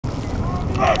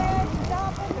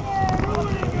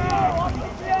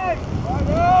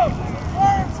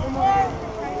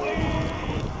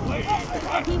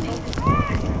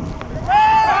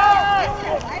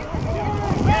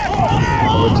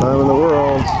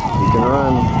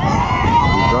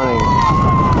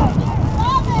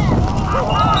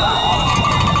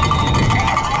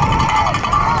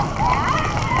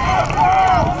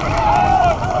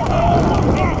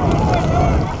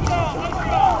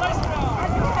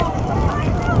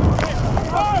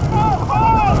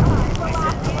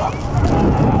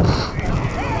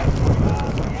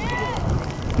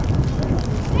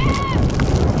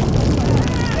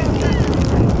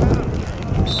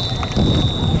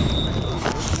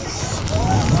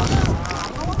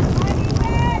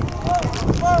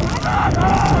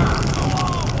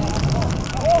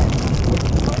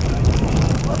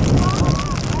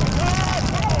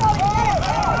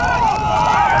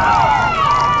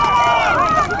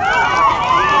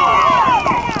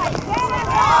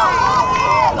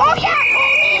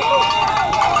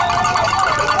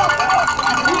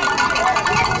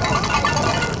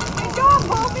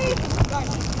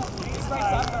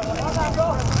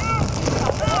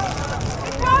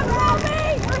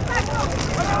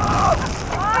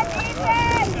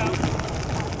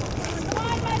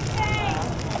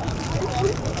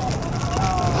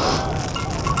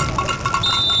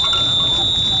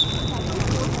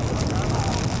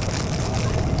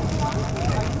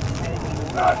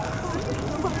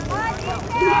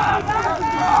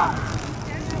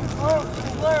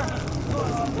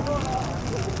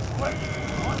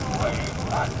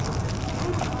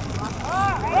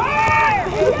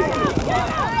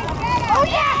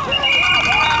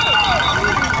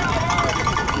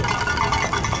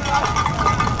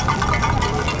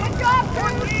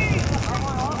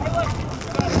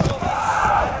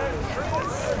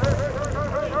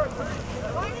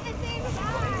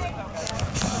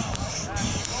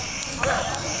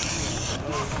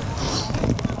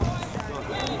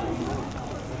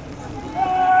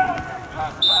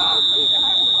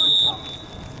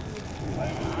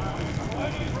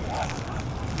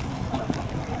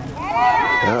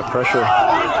Yeah, pressure.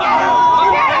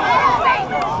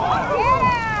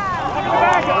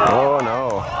 Oh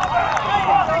no.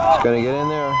 It's gonna get in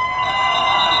there.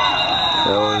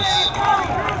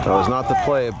 That was not the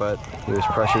play, but he was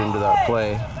pressured into that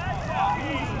play.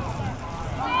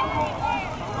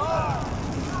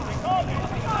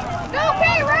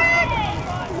 Okay, Red!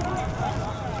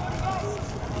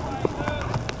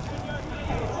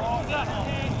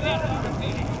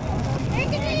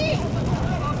 Take it easy!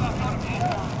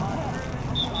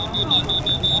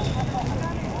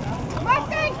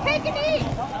 Mustangs, take it easy!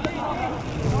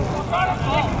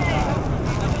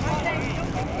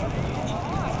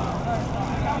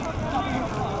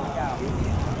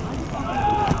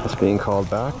 It's being called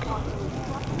back.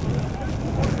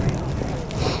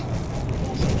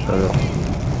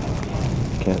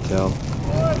 Can't tell.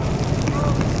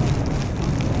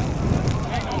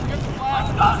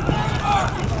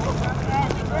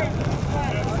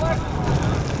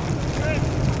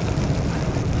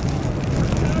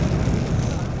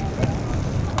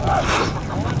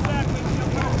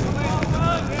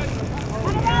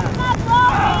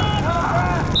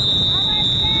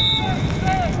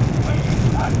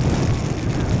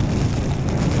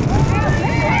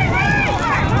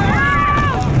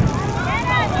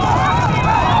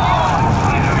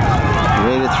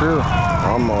 Through,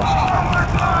 almost.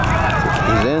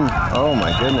 He's in. Oh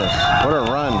my goodness, what a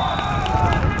run.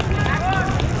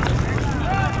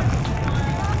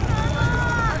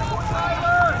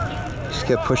 Just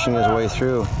kept pushing his way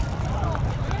through.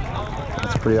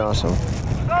 That's pretty awesome.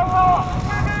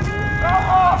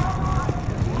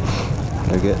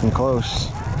 They're getting close.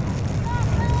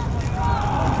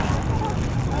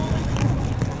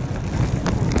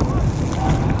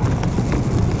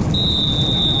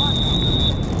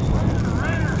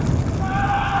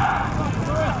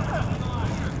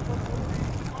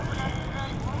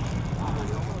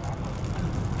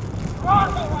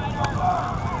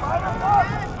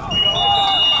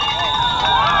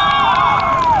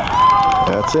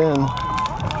 That's in.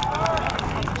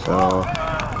 So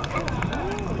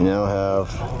we now have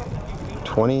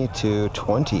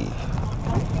 20-20.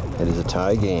 It is a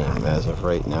tie game as of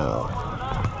right now.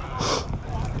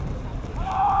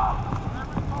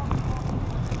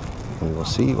 We will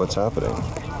see what's happening.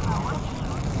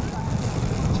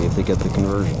 See if they get the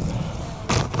conversion.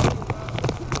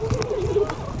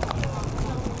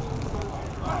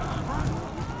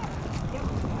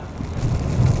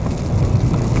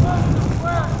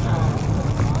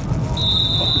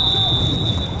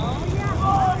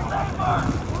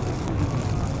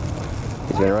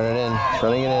 He's gonna run it in. He's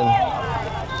running it in.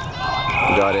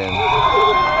 He got in.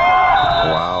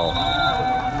 Wow.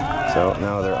 So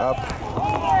now they're up.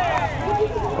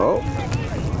 Oh.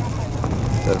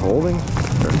 Is that holding?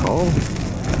 They're called.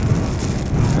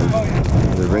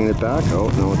 They're bringing it back.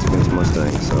 Oh no, it's against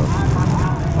Mustangs. So.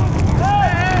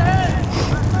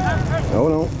 Oh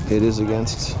no, it is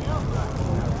against.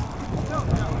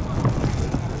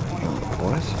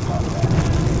 What?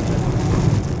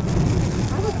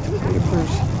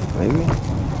 Maybe?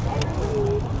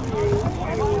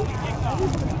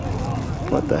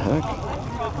 What the heck?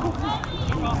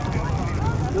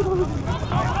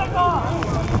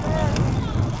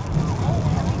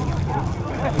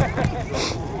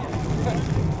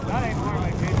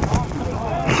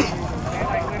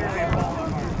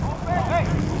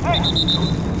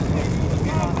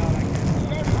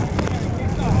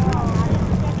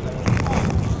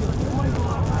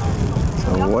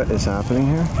 So what is happening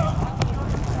here?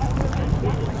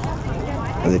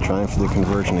 Are they trying for the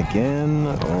conversion again,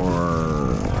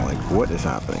 or like what is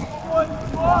happening?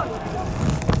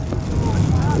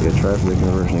 They gotta try for the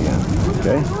conversion again.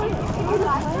 Okay.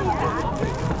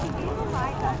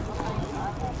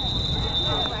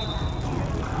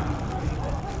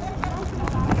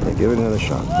 Okay, give it another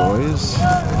shot, boys.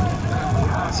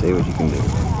 See what you can do.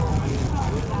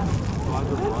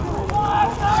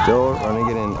 Still running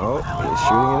it in. Oh, he's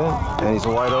shooting it in, and he's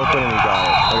wide open, and he got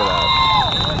it. Look at that.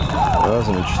 That was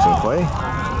an interesting play.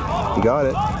 He got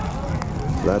it.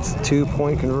 So that's a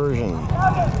 2-point conversion.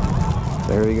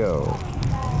 There we go.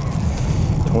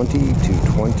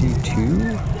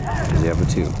 20-22. Does he have a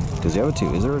 2? Does he have a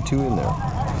 2? Is there a 2 in there?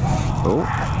 Oh.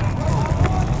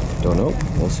 Don't know.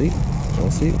 We'll see.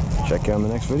 We'll see. Check out in the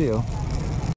next video.